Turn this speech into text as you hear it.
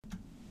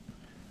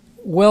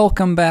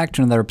Welcome back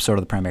to another episode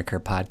of the Primary Care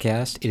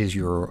Podcast. It is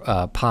your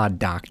pod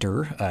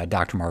doctor,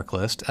 Dr. Mark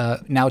List.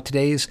 Now,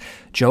 today's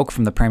joke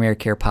from the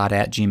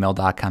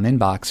primarycarepod@gmail.com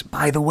inbox.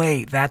 By the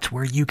way, that's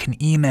where you can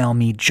email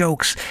me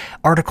jokes,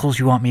 articles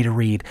you want me to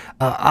read,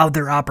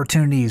 other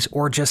opportunities,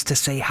 or just to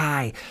say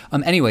hi.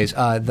 Anyways,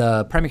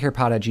 the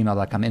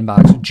primarycarepod@gmail.com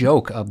inbox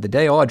joke of the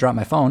day. Oh, I dropped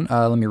my phone.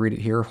 Let me read it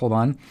here. Hold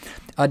on.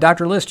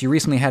 Dr. List, you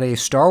recently had a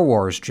Star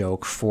Wars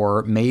joke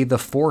for May the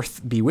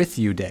 4th Be With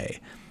You Day.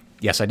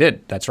 Yes, I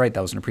did. That's right.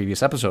 That was in a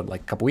previous episode,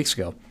 like a couple weeks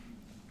ago.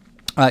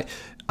 I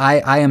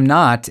am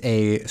not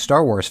a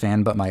Star Wars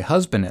fan, but my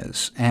husband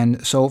is.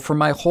 And so for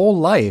my whole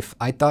life,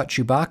 I thought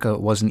Chewbacca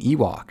was an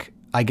Ewok.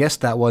 I guess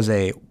that was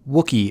a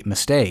Wookiee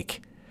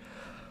mistake.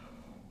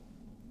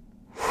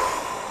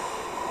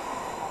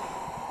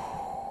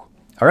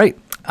 All right.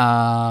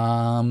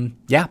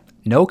 Yeah,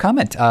 no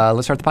comment.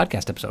 Let's start the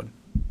podcast episode.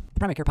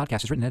 The Primary Care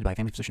Podcast is written and edited by a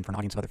family physician for an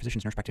audience of other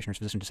physicians, nurse practitioners,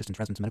 physician assistants,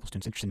 residents, and medical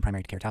students interested in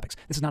primary care topics.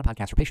 This is not a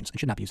podcast for patients and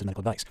should not be used as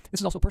medical advice. This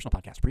is also a personal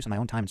podcast produced on my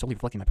own time and solely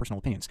reflecting my personal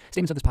opinions.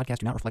 Statements of this podcast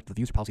do not reflect the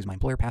views or policies of my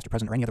employer, past or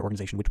present, or any other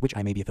organization with which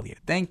I may be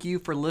affiliated. Thank you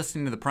for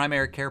listening to the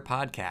Primary Care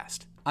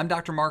Podcast. I'm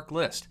Dr. Mark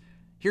List,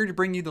 here to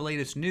bring you the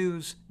latest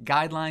news,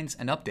 guidelines,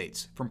 and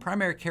updates from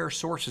primary care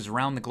sources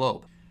around the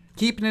globe.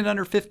 Keeping it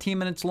under 15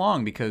 minutes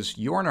long because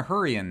you're in a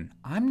hurry and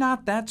I'm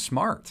not that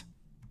smart.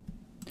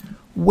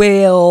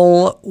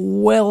 Well,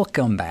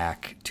 welcome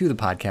back to the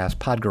podcast,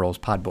 Pod Girls,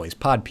 Pod Boys,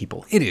 Pod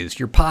People. It is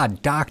your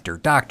pod doctor,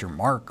 Dr.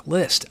 Mark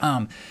List.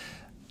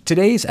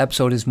 Today's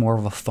episode is more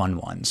of a fun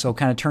one, so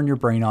kind of turn your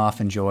brain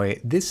off,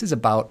 enjoy. This is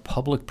about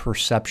public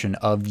perception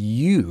of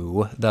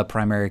you, the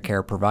primary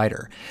care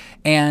provider,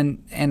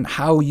 and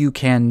how you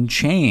can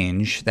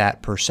change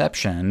that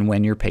perception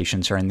when your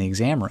patients are in the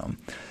exam room.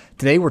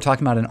 Today, we're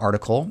talking about an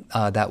article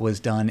that was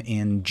done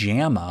in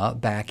JAMA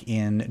back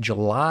in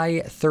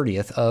July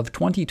 30th of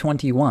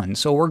 2021.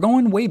 So we're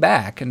going way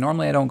back, and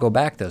normally I don't go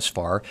back this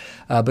far,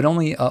 but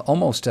only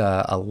almost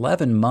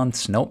 11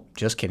 months. Nope,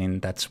 just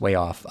kidding. That's way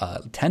off.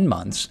 10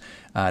 months.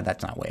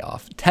 That's not way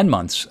off. 10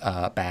 months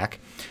back.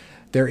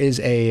 There is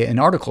an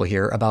article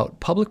here about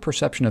public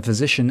perception of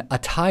physician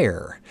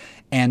attire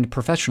and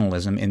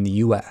professionalism in the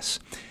U.S.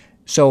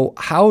 So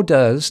how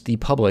does the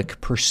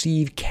public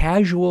perceive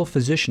casual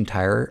physician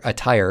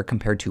attire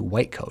compared to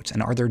white coats?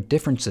 And are there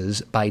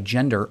differences by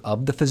gender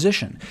of the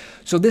physician?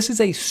 So this is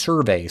a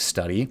survey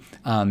study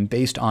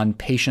based on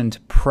patient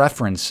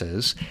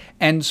preferences.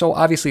 And so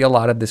obviously a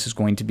lot of this is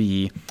going to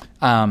be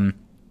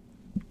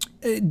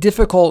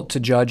difficult to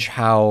judge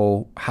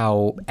how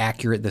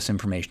accurate this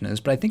information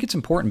is. But I think it's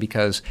important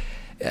because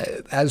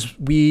as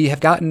we have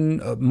gotten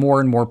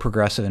more and more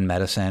progressive in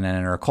medicine and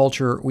in our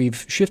culture,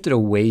 we've shifted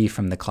away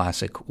from the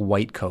classic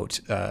white coat,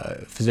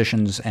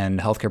 physicians and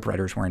healthcare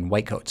providers wearing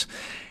white coats,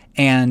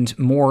 and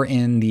more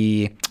in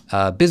the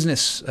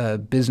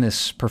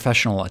business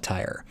professional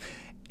attire.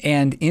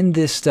 And in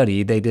this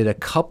study, they did a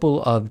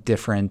couple of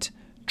different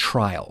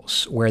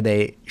trials where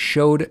they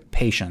showed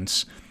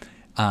patients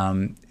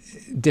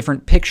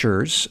different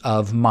pictures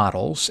of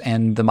models,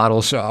 and the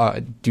models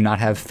do not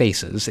have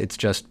faces. It's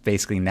just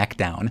basically neck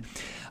down,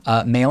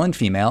 male and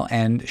female,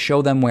 and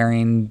show them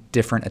wearing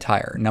different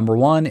attire. Number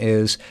one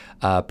is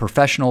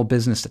professional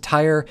business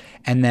attire,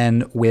 and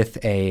then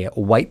with a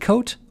white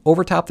coat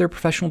over top their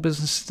professional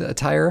business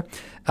attire,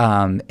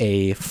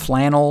 a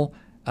flannel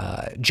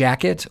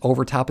jacket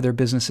over top of their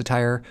business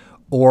attire,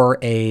 or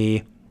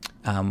a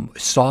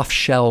soft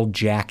shell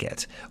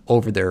jacket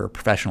over their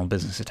professional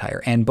business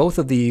attire. And both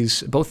of the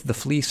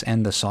fleece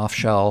and the soft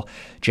shell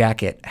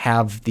jacket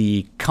have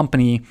the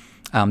company,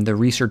 the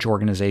research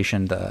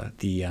organization,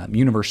 the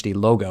university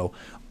logo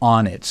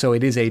on it. So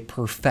it is a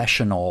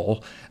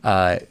professional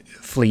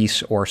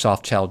fleece or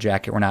soft shell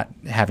jacket. We're not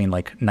having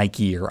like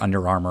Nike or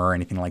Under Armour or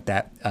anything like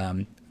that.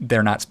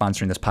 They're not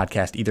sponsoring this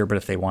podcast either, but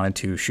if they wanted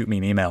to, shoot me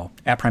an email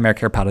at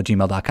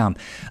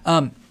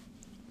primarycarepod@gmail.com.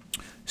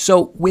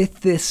 So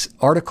with this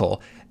article,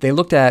 they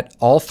looked at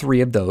all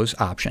three of those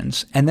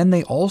options, and then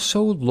they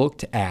also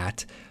looked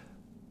at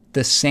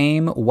the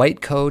same white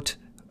coat,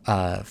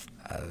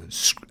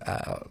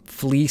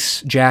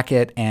 fleece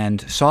jacket,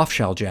 and soft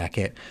shell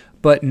jacket,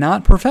 but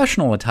not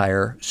professional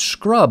attire,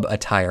 scrub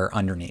attire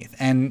underneath,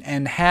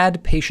 and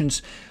had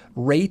patients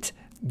rate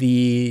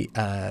the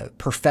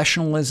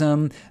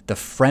professionalism, the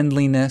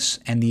friendliness,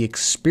 and the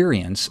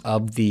experience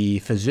of the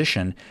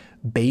physician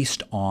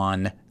based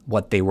on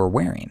what they were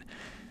wearing.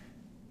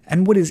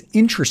 And what is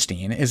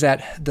interesting is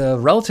that the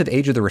relative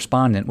age of the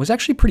respondent was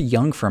actually pretty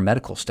young for a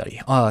medical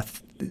study.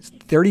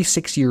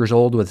 36 years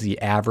old was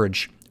the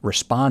average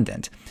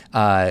respondent,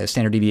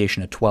 standard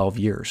deviation of 12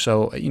 years.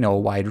 So, a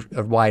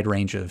wide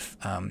range of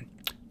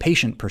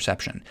patient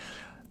perception,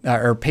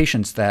 or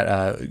patients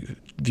that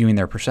viewing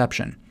their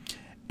perception.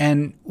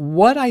 And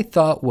what I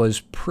thought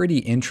was pretty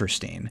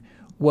interesting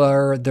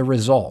were the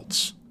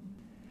results.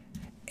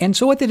 And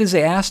so what they did is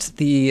they asked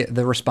the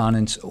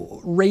respondents,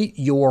 rate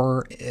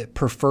your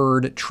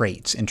preferred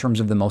traits in terms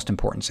of the most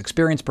importance: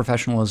 experience,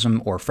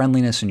 professionalism, or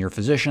friendliness in your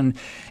physician.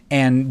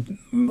 And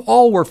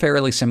all were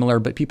fairly similar,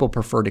 but people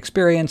preferred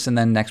experience, and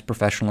then next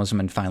professionalism,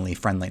 and finally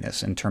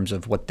friendliness in terms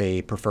of what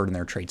they preferred in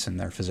their traits in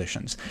their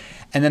physicians.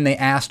 And then they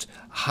asked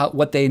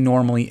what they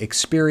normally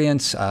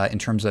experience in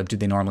terms of, do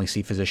they normally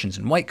see physicians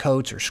in white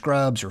coats or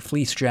scrubs or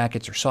fleece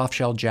jackets or soft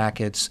shell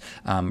jackets,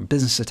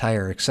 business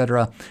attire,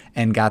 etc.,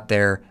 and got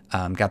their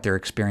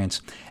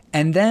experience.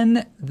 And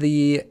then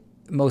the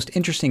most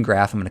interesting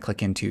graph I'm going to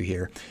click into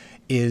here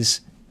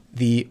is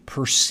the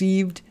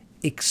perceived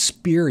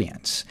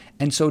experience.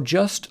 And so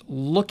just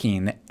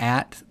looking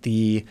at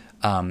the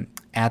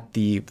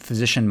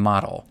physician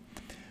model,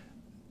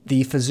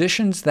 the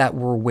physicians that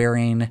were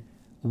wearing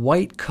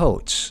white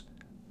coats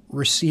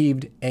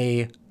received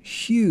a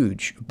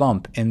huge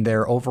bump in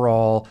their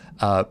overall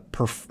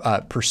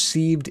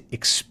perceived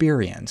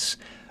experience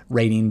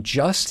rating,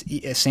 just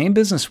same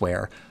business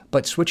wear,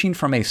 but switching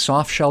from a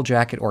soft shell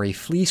jacket or a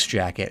fleece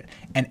jacket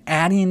and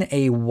adding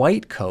a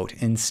white coat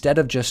instead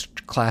of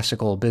just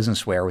classical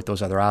business wear with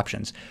those other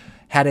options,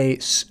 had a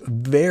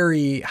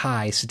very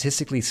high,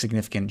 statistically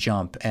significant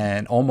jump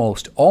and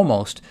almost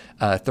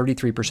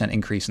 33%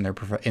 increase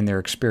in their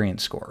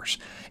experience scores.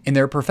 In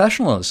their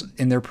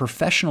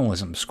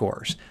professionalism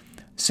scores,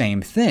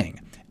 same thing.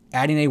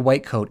 Adding a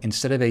white coat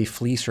instead of a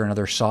fleece or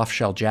another soft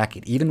shell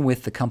jacket, even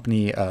with the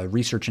company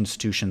research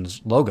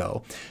institution's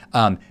logo,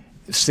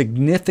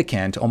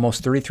 significant,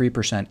 almost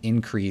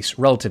 33%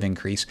 relative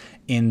increase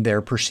in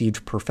their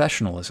perceived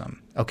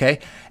professionalism. Okay,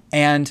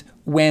 and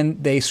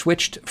when they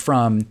switched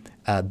from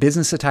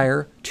business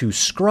attire to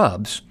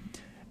scrubs,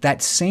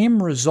 that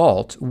same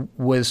result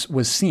was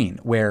seen,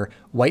 where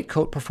white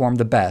coat performed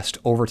the best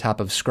over top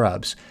of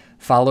scrubs,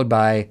 followed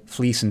by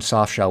fleece and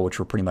soft shell, which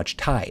were pretty much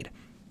tied.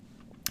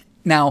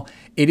 Now,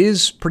 it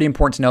is pretty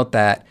important to note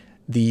that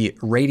the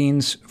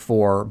ratings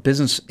for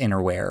business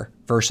innerwear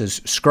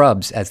versus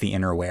scrubs as the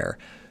innerwear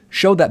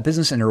showed that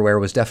business innerwear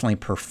was definitely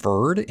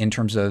preferred in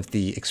terms of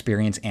the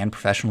experience and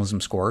professionalism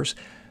scores,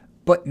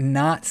 but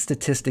not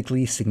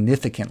statistically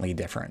significantly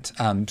different.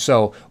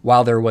 So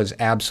while there was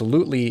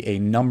absolutely a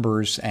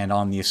numbers and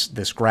on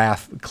this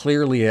graph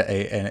clearly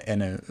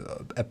a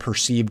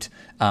perceived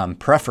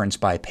preference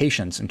by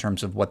patients in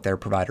terms of what their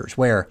providers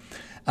wear,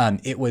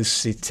 it was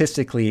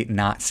statistically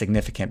not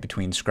significant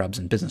between scrubs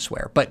and business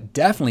wear, but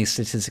definitely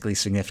statistically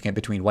significant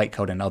between white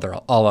coat and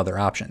all other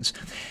options.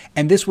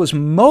 And this was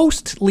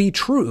mostly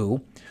true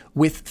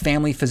with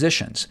family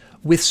physicians.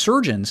 With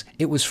surgeons,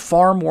 it was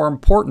far more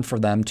important for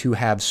them to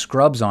have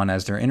scrubs on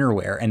as their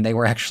innerwear, and they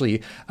were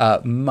actually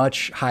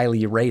much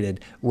highly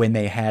rated when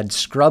they had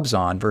scrubs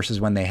on versus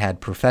when they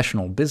had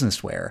professional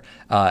business wear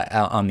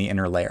on the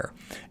inner layer.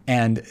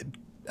 And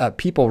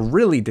people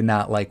really did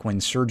not like when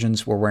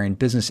surgeons were wearing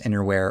business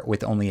innerwear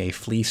with only a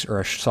fleece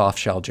or a soft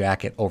shell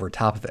jacket over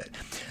top of it.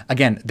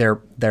 Again,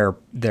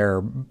 their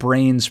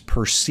brain's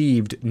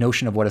perceived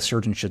notion of what a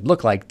surgeon should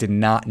look like did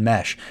not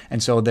mesh,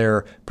 and so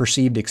their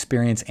perceived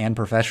experience and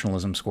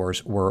professionalism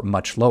scores were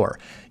much lower.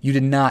 You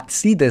did not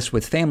see this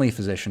with family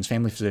physicians.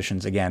 Family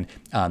physicians, again,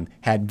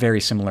 had very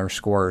similar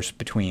scores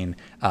between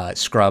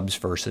scrubs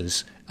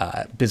versus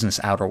business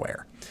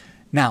outerwear.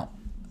 Now,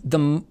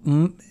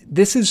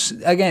 this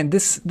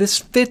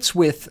fits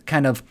with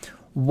kind of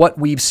what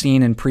we've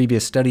seen in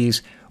previous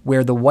studies,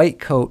 where the white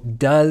coat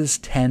does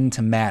tend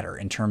to matter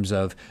in terms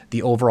of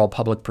the overall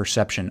public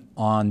perception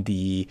on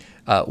the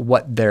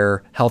what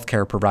their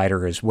healthcare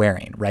provider is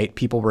wearing, right?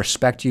 People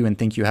respect you and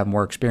think you have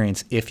more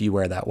experience if you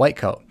wear that white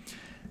coat.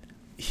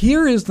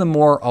 Here is the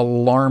more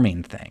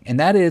alarming thing, and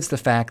that is the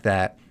fact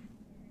that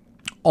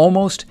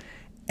almost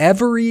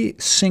every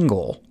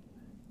single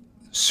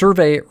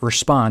survey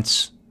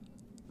respondent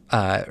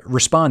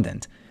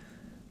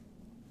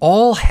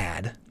all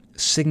had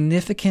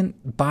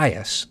significant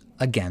bias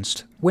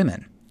against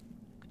women.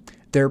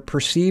 Their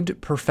perceived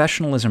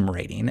professionalism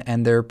rating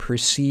and their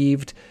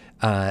perceived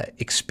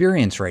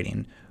experience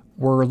rating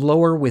were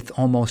lower with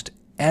almost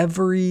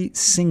every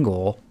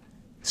single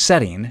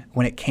setting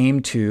when it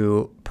came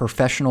to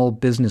professional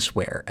business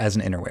wear as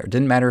an innerwear. It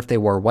didn't matter if they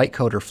wore white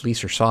coat or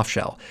fleece or soft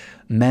shell.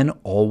 Men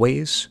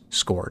always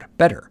scored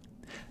better.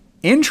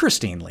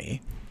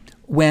 Interestingly,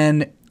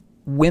 when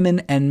women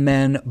and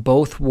men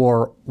both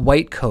wore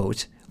white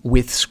coat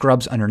with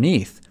scrubs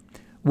underneath,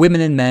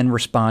 women and men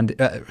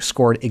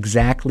scored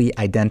exactly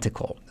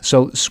identical.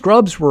 So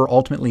scrubs were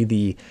ultimately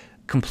the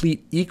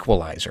complete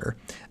equalizer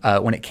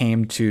when it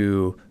came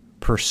to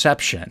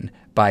perception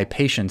by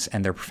patients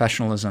and their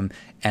professionalism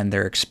and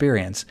their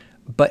experience,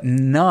 but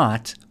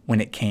not when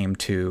it came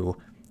to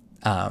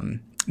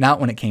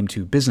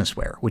business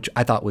wear, which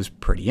I thought was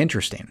pretty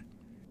interesting.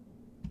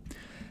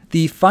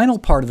 The final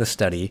part of the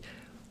study,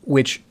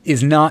 which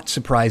is not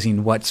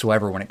surprising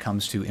whatsoever when it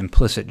comes to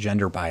implicit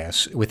gender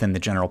bias within the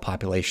general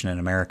population in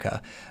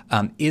America,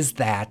 is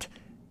that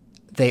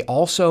they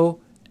also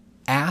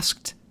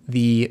asked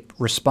the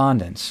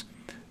respondents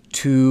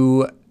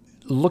to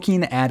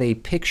looking at a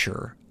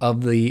picture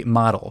of the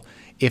model,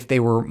 if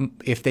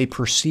they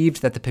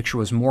perceived that the picture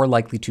was more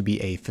likely to be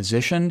a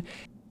physician,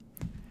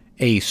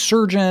 a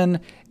surgeon,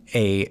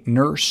 a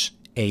nurse,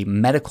 a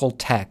medical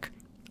tech,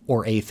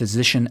 or a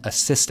physician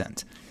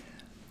assistant.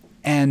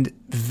 And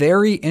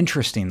very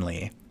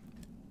interestingly,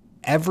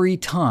 every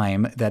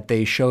time that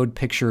they showed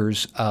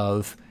pictures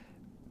of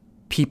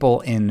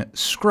people in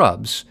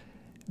scrubs,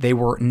 they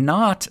were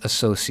not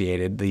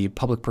associated, the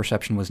public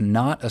perception was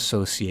not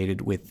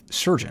associated with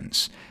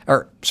surgeons,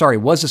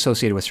 was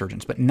associated with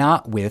surgeons, but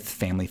not with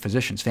family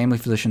physicians. Family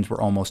physicians were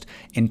almost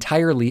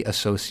entirely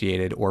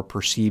associated or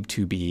perceived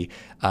to be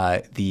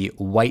the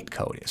white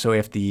coat. So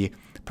if the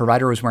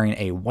provider was wearing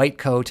a white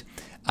coat,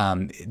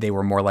 they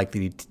were more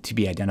likely to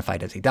be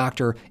identified as a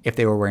doctor. If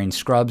they were wearing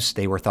scrubs,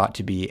 they were thought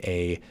to be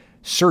a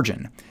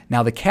surgeon.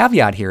 Now, the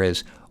caveat here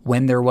is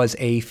when there was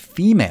a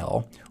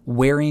female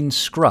wearing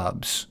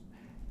scrubs,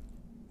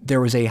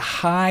 there was a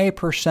high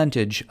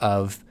percentage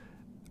of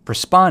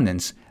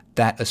respondents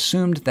that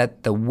assumed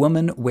that the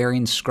woman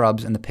wearing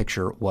scrubs in the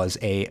picture was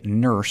a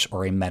nurse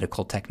or a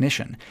medical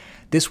technician.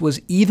 This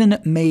was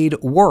even made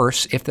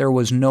worse if there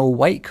was no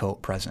white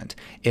coat present.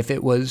 If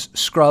it was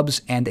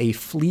scrubs and a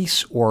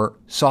fleece or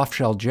soft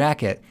shell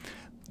jacket,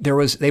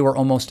 they were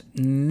almost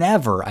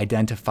never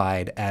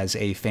identified as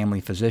a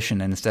family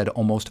physician, and instead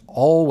almost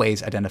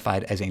always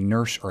identified as a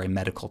nurse or a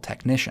medical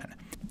technician.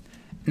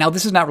 Now,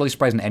 this is not really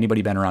surprising to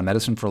anybody been around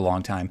medicine for a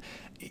long time.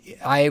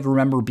 I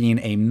remember being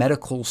a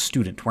medical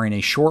student wearing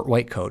a short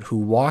white coat who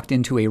walked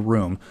into a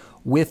room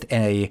with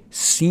a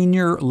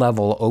senior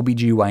level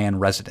OBGYN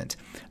resident.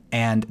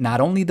 And not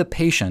only the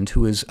patient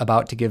who is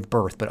about to give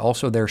birth, but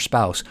also their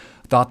spouse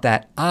thought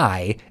that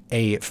I,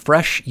 a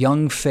fresh,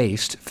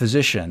 young-faced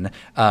physician,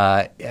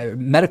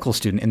 medical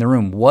student in the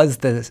room, was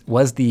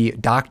the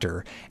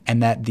doctor,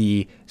 and that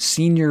the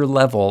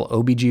senior-level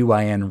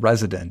OBGYN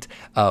resident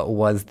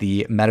was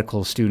the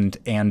medical student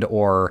and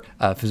or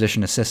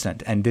physician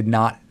assistant, and did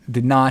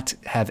not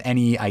have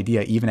any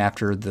idea, even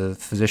after the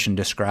physician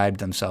described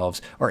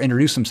themselves or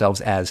introduced themselves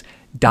as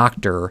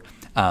doctor.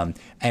 And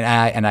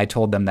I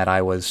told them that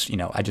I was,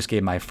 I just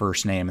gave my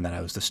first name and that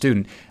I was the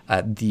student.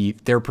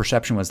 Their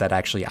perception was that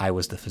actually I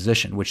was the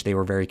physician, which they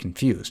were very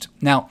confused.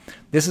 Now,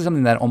 this is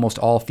something that almost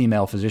all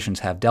female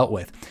physicians have dealt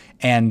with.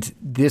 And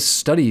this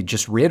study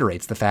just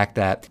reiterates the fact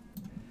that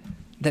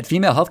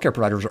female healthcare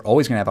providers are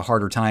always going to have a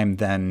harder time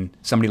than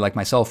somebody like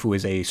myself, who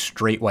is a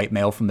straight white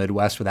male from the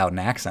Midwest without an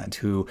accent,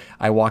 who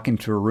I walk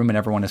into a room and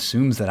everyone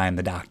assumes that I'm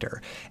the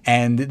doctor.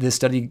 And this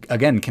study,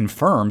 again,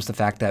 confirms the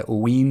fact that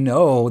we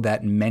know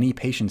that many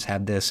patients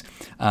have this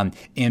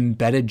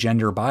embedded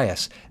gender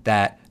bias,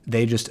 that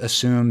they just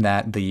assume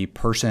that the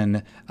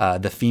person,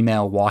 the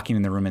female walking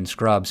in the room in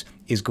scrubs,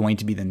 is going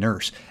to be the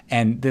nurse.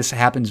 And this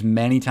happens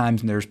many times,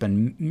 and there's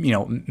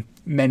been,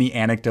 many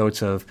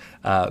anecdotes of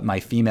my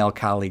female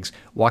colleagues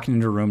walking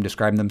into a room,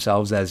 describing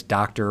themselves as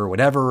doctor or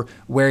whatever,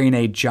 wearing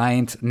a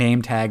giant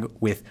name tag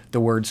with the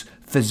words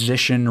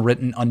physician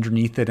written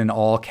underneath it in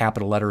all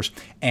capital letters,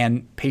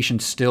 and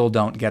patients still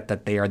don't get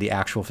that they are the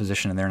actual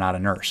physician and they're not a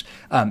nurse.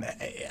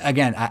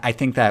 Again, I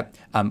think that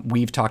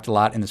we've talked a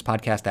lot in this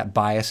podcast that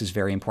bias is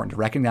very important to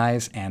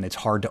recognize and it's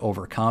hard to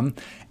overcome.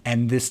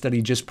 And this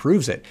study just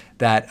proves it,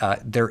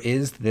 that there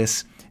is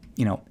this,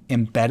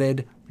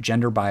 embedded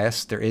gender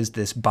bias. There is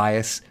this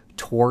bias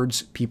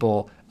towards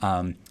people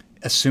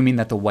assuming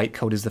that the white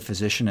coat is the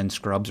physician and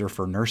scrubs are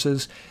for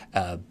nurses,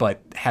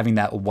 but having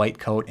that white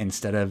coat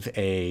instead of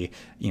a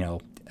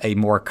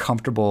more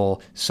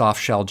comfortable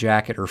soft shell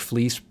jacket or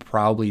fleece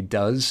probably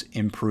does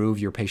improve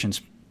your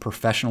patient's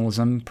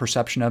professionalism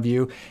perception of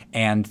you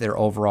and your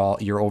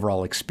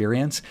overall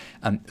experience.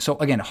 So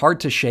again, hard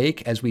to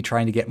shake as we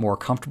try to get more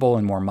comfortable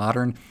and more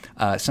modern.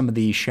 Some of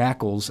the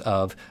shackles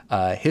of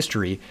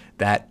history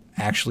that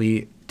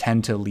actually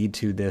tend to lead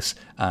to this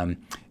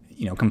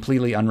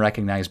completely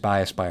unrecognized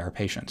bias by our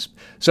patients.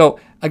 So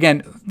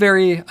again,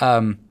 very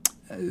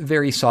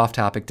soft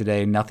topic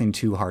today, nothing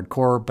too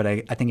hardcore, but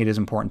I think it is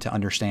important to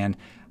understand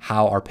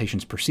how our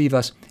patients perceive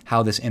us,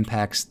 how this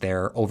impacts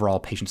their overall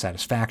patient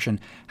satisfaction,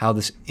 how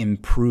this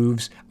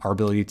improves our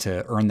ability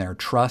to earn their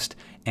trust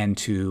and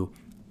to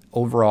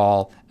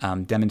overall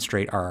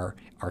demonstrate our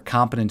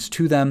competence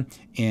to them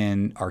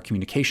in our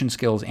communication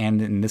skills,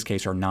 and in this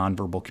case, our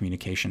nonverbal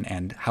communication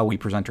and how we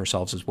present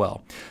ourselves as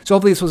well. So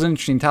hopefully this was an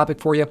interesting topic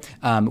for you.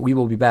 We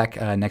will be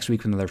back next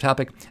week with another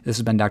topic. This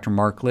has been Dr.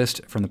 Mark List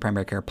from the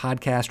Primary Care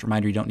Podcast.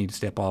 Reminder, you don't need to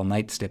stay up all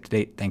night to stay up to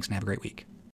date. Thanks and have a great week.